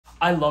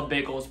I love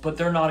bagels, but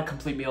they're not a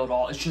complete meal at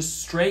all. It's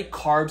just straight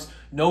carbs,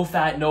 no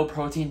fat, no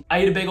protein.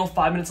 I eat a bagel,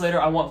 5 minutes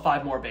later, I want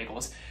 5 more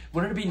bagels.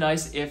 Wouldn't it be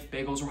nice if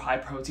bagels were high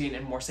protein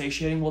and more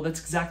satiating? Well, that's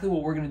exactly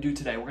what we're gonna do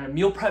today. We're gonna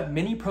meal prep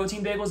mini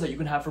protein bagels that you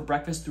can have for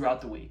breakfast throughout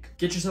the week.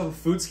 Get yourself a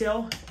food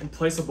scale and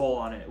place a bowl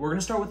on it. We're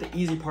gonna start with the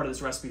easy part of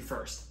this recipe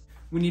first.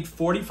 We need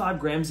 45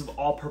 grams of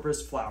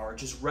all-purpose flour,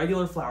 just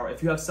regular flour.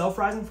 If you have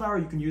self-rising flour,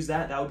 you can use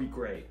that. That would be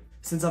great.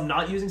 Since I'm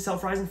not using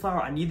self-rising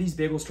flour, I need these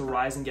bagels to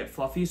rise and get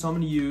fluffy, so I'm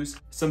gonna use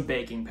some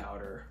baking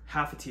powder,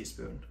 half a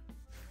teaspoon.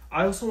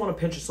 I also want a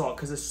pinch of salt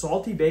because a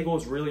salty bagel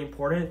is really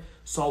important.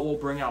 Salt will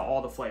bring out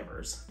all the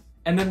flavors.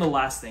 And then the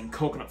last thing,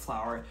 coconut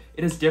flour.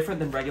 It is different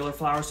than regular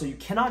flour, so you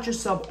cannot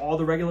just sub all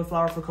the regular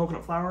flour for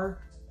coconut flour.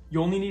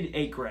 You only need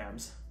 8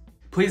 grams.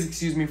 Please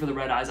excuse me for the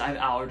red eyes, I have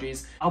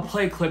allergies. I'll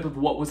play a clip of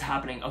what was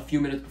happening a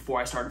few minutes before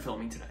I started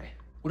filming today.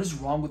 What is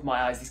wrong with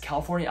my eyes? These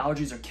California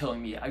allergies are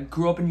killing me. I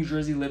grew up in New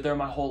Jersey, lived there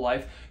my whole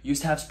life,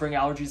 used to have spring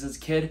allergies as a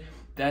kid.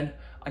 Then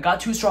I got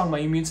too strong, my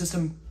immune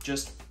system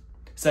just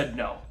said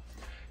no.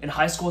 In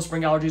high school,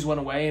 spring allergies went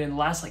away, and in the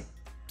last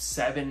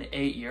 7,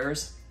 8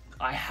 years,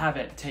 I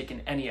haven't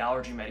taken any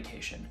allergy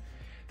medication.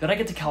 Then I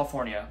get to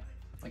California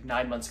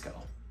 9 months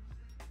ago.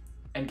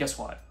 And guess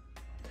what?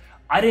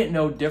 I didn't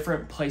know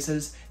different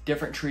places,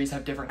 different trees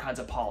have different kinds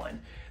of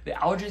pollen. The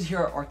allergies here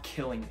are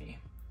killing me.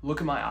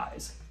 Look at my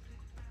eyes.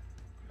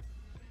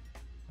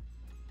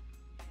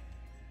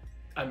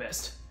 I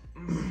missed.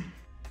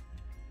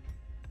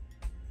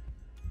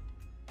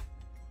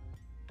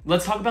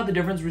 Let's talk about the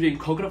difference between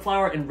coconut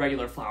flour and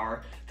regular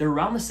flour. They're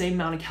around the same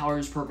amount of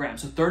calories per gram.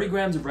 So 30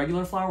 grams of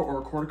regular flour or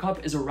a quarter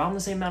cup is around the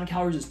same amount of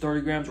calories as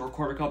 30 grams or a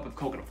quarter cup of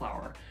coconut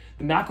flour.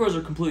 The macros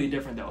are completely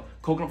different though.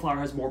 Coconut flour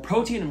has more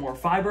protein and more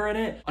fiber in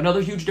it.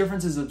 Another huge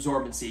difference is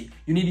absorbency.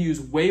 You need to use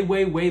way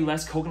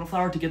less coconut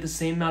flour to get the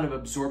same amount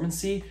of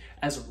absorbency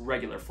as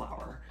regular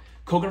flour.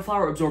 Coconut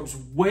flour absorbs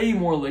way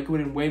more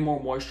liquid and way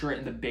more moisture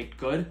in the baked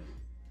good,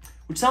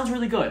 which sounds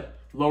really good.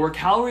 Lower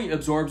calorie,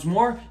 absorbs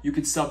more. You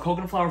could sub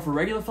coconut flour for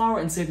regular flour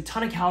and save a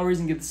ton of calories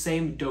and get the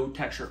same dough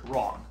texture.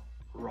 Wrong.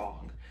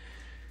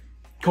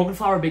 Coconut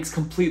flour bakes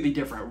completely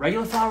different.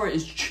 Regular flour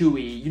is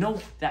chewy. You know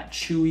that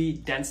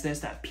chewy denseness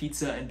that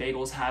pizza and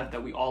bagels have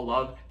that we all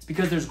love? It's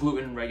because there's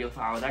gluten in regular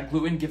flour. That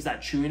gluten gives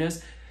that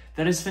chewiness.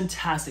 That is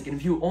fantastic. And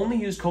if you only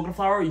use coconut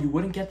flour, you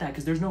wouldn't get that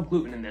because there's no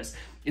gluten in this.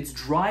 It's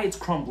dry, it's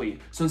crumbly.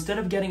 So instead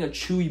of getting a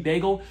chewy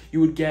bagel, you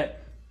would get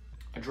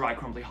a dry,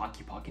 crumbly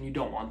hockey puck, and you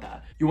don't want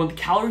that. You want the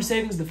calorie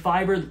savings, the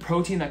fiber, the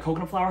protein that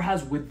coconut flour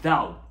has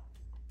without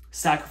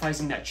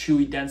sacrificing that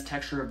chewy, dense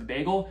texture of the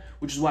bagel,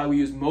 which is why we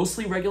use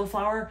mostly regular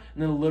flour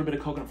and then a little bit of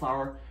coconut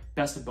flour,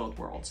 best of both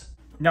worlds.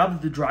 Now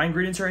that the dry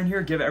ingredients are in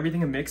here, give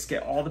everything a mix,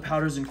 get all the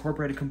powders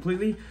incorporated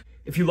completely.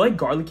 If you like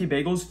garlicky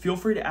bagels, feel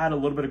free to add a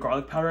little bit of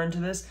garlic powder into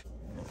this.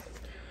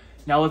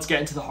 Now let's get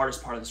into the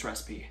hardest part of this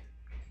recipe.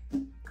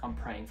 I'm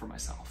praying for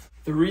myself.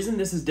 The reason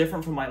this is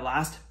different from my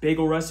last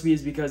bagel recipe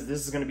is because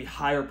this is gonna be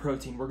higher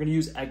protein. We're gonna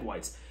use egg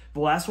whites.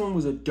 The last one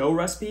was a dough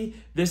recipe.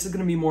 This is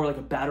gonna be more like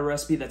a batter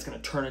recipe that's gonna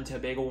turn into a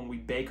bagel when we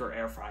bake or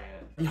air fry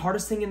it. The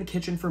hardest thing in the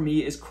kitchen for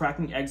me is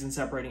cracking eggs and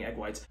separating egg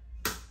whites.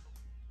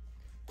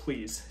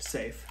 Please,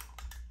 safe.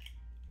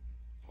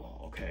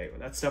 Oh, okay,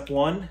 that's step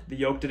 1. The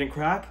yolk didn't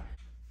crack.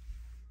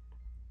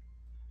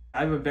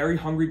 I have a very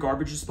hungry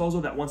garbage disposal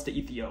that wants to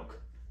eat the yolk.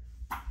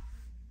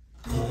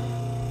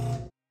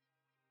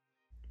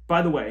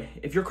 By the way,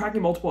 if you're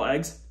cracking multiple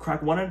eggs,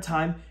 crack one at a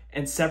time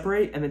and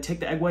separate, and then take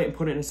the egg white and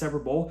put it in a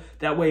separate bowl.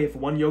 That way, if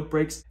one yolk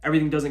breaks,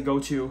 everything doesn't go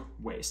to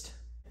waste.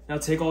 Now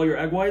take all your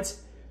egg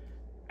whites,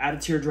 add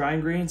it to your dry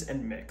ingredients,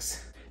 and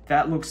mix.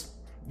 That looks,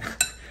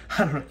 I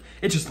don't know,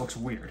 it just looks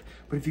weird.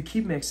 But if you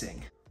keep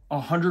mixing,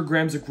 100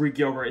 grams of Greek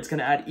yogurt, it's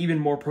gonna add even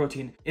more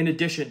protein in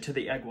addition to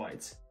the egg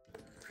whites.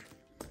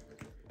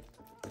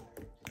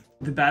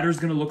 The batter's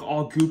gonna look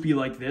all goopy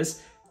like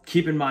this.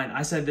 Keep in mind,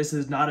 I said this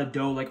is not a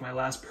dough like my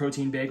last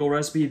protein bagel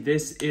recipe.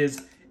 This is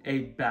a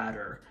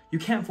batter. You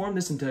can't form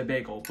this into a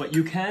bagel, but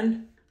you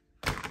can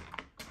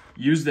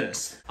use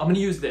this. I'm gonna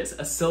use this,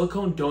 a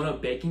silicone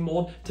donut baking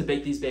mold to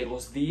bake these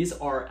bagels. These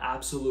are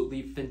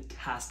absolutely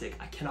fantastic.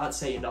 I cannot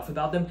say enough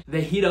about them.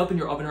 They heat up in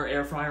your oven or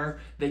air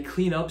fryer. They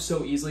clean up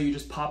so easily. You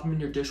just pop them in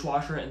your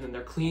dishwasher and then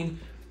they're clean.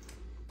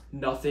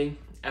 Nothing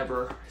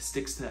ever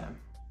sticks to them.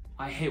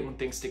 I hate when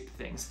things stick to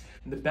things.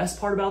 And the best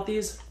part about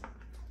these,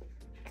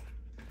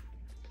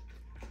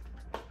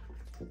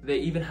 they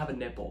even have a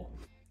nipple.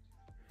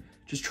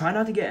 Just try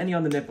not to get any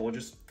on the nipple.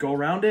 Just go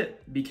around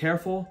it, be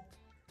careful,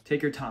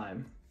 take your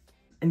time,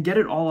 and get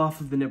it all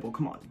off of the nipple.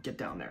 Come on, get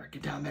down there,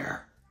 get down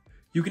there.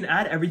 You can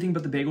add everything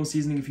but the bagel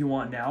seasoning if you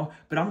want now,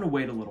 but I'm gonna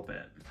wait a little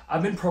bit.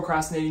 I've been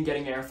procrastinating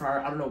getting an air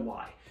fryer, I don't know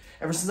why.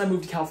 Ever since I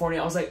moved to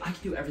California, I was like, I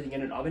can do everything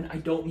in an oven. I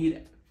don't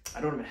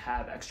even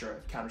have extra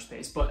counter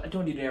space, but I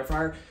don't need an air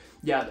fryer.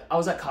 Yeah, I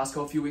was at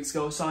Costco a few weeks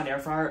ago, saw an air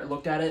fryer,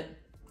 looked at it,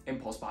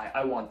 impulse buy,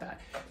 I want that.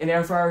 An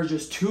air fryer is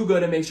just too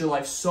good. It makes your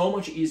life so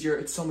much easier.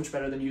 It's so much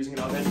better than using an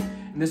oven.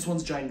 And this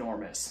one's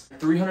ginormous.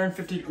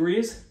 350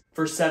 degrees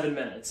for 7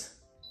 minutes.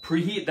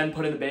 Preheat, then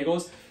put in the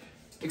bagels.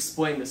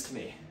 Explain this to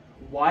me.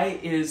 Why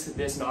is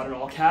this not in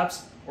all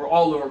caps or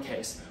all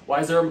lowercase? Why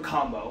is there a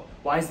combo?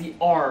 Why is the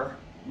R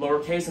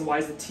lowercase and why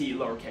is the T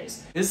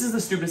lowercase? This is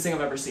the stupidest thing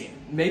I've ever seen.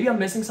 Maybe I'm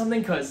missing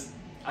something because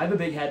I have a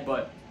big head,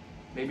 but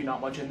maybe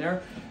not much in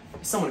there.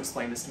 Someone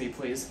explain this to me,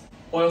 please.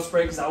 Oil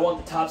spray because I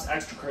want the tops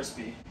extra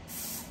crispy.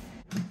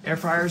 Air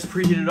fryer's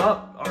preheated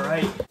up. All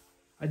right.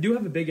 I do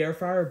have a big air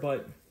fryer,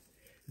 but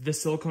the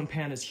silicone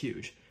pan is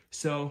huge.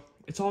 So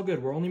it's all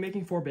good. We're only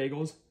making 4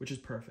 bagels, which is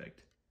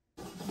perfect.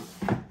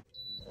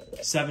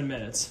 7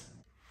 minutes.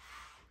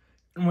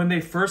 And when they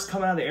first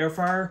come out of the air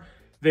fryer,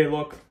 they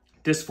look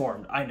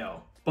disformed, I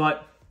know.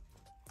 But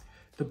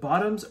the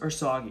bottoms are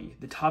soggy,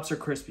 the tops are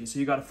crispy. So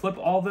you gotta flip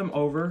all of them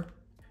over,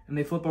 and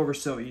they flip over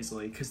so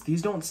easily because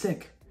these don't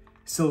stick.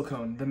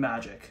 Silicone, the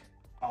magic.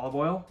 Olive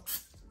oil.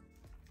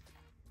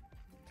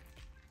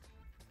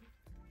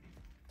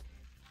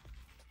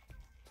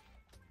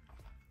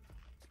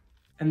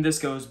 And this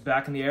goes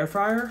back in the air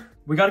fryer.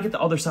 We gotta get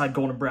the other side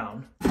golden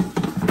brown.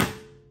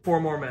 4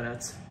 more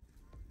minutes.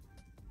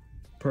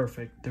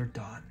 Perfect, they're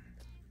done.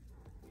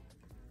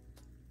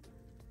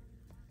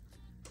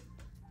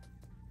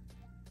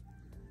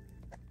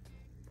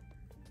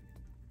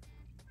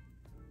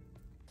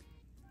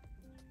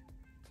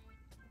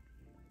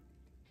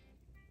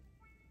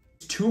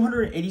 It's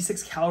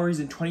 286 calories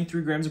and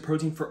 23 grams of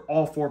protein for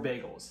all 4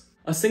 bagels.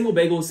 A single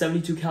bagel is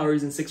 72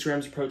 calories and 6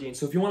 grams of protein.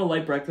 So if you want a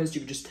light breakfast,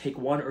 you can just take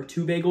 1 or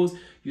 2 bagels,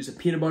 use some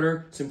peanut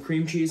butter, some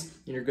cream cheese,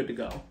 and you're good to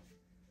go.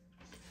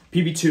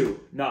 PB2,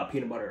 not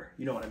peanut butter.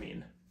 You know what I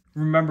mean.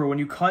 Remember, when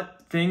you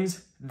cut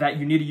things that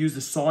you need to use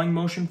the sawing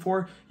motion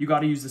for, you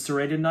got to use the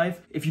serrated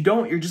knife. If you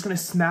don't, you're just going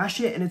to smash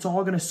it and it's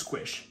all going to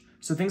squish.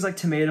 So things like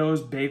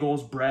tomatoes,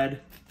 bagels,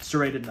 bread,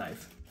 serrated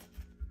knife.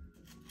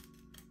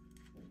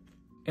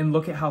 And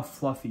look at how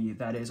fluffy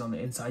that is on the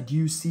inside. Do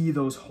you see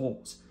those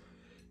holes?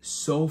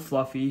 So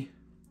fluffy,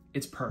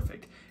 it's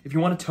perfect. If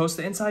you want to toast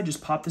the inside,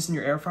 just pop this in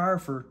your air fryer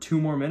for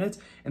 2 more minutes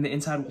and the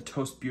inside will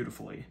toast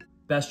beautifully.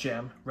 Best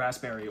jam,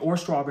 raspberry or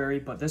strawberry,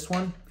 but this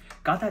one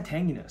got that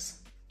tanginess.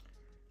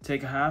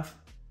 Take a half,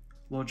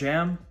 little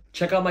jam.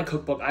 Check out my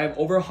cookbook. I have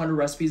over 100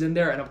 recipes in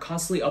there and I'm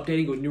constantly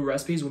updating with new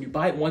recipes. When you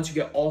buy it once, you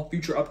get all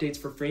future updates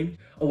for free.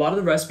 A lot of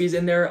the recipes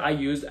in there I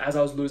used as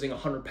I was losing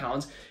 100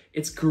 pounds.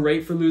 It's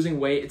great for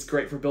losing weight. It's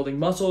great for building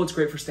muscle. It's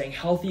great for staying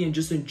healthy and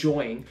just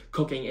enjoying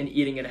cooking and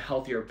eating in a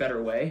healthier,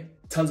 better way.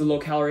 Tons of low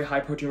calorie, high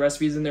protein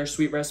recipes in there,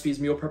 sweet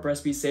recipes, meal prep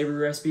recipes, savory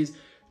recipes.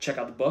 Check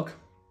out the book.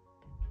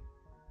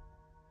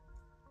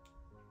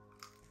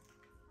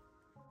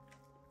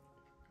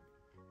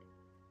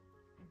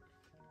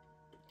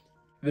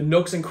 The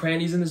nooks and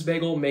crannies in this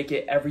bagel make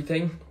it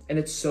everything, and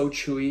it's so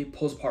chewy,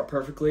 pulls apart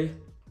perfectly.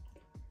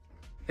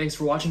 Thanks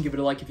for watching. Give it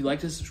a like if you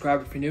liked it,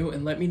 subscribe if you're new,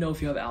 and let me know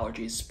if you have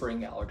allergies,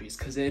 spring allergies,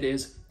 because it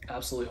is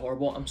absolutely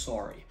horrible. I'm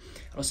sorry.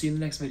 I'll see you in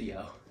the next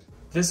video.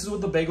 This is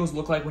what the bagels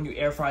look like when you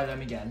air fry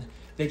them again.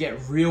 They get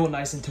real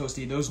nice and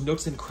toasty. Those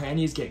nooks and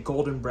crannies get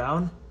golden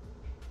brown.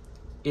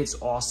 It's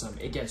awesome.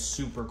 It gets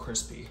super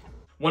crispy.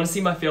 Want to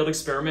see my failed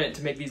experiment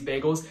to make these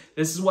bagels?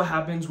 This is what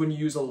happens when you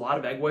use a lot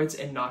of egg whites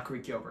and not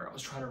Greek yogurt. I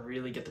was trying to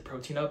really get the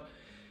protein up.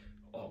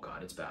 Oh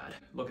God, it's bad.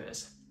 Look at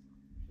this.